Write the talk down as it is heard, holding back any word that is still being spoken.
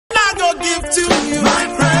I'll give to you my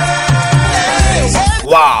praise.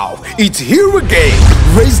 Wow, it's here again.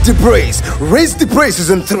 Raise the Praise. Raise the Praise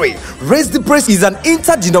season 3. Raise the Praise is an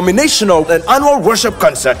interdenominational and annual worship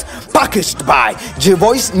concert packaged by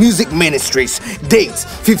J-Voice Music Ministries. Date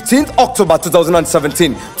 15th October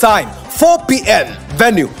 2017. Time 4 p.m.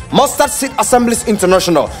 Venue Mustard Seed Assemblies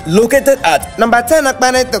International, located at number 10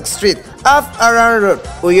 Akbanetok Street, off Aran Road,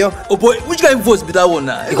 Uyo. Oh boy, which kind of voice be that one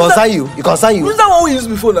now? You concern you. You concern you. Who's that one we used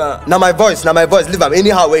before now? Now my voice. Leave am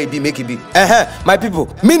anyhow where it be, make it be. My people,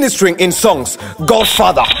 ministering in songs,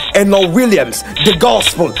 Godfather, Enoch Williams, The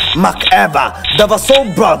Gospel, Mark Ever, the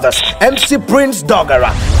Soul Brothers, MC Prince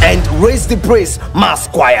Dogara, and Raise the Praise Mass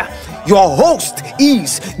Choir. Your host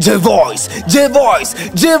is J-Voice.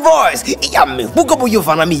 Yummy. Who go you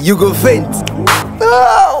fan me? You go faint.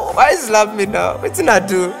 Oh, why slap me now? What did I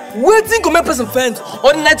do? Waiting to make person faint.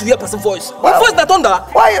 All night to hear person voice. What voice that thunder?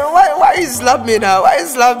 Why you slap me now? Why you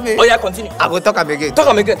slap me? Oh yeah, continue. I will talk him again. Talk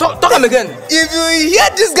him again. If you hear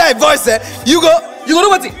this guy voice, you go do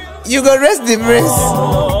what? You go raise the praise.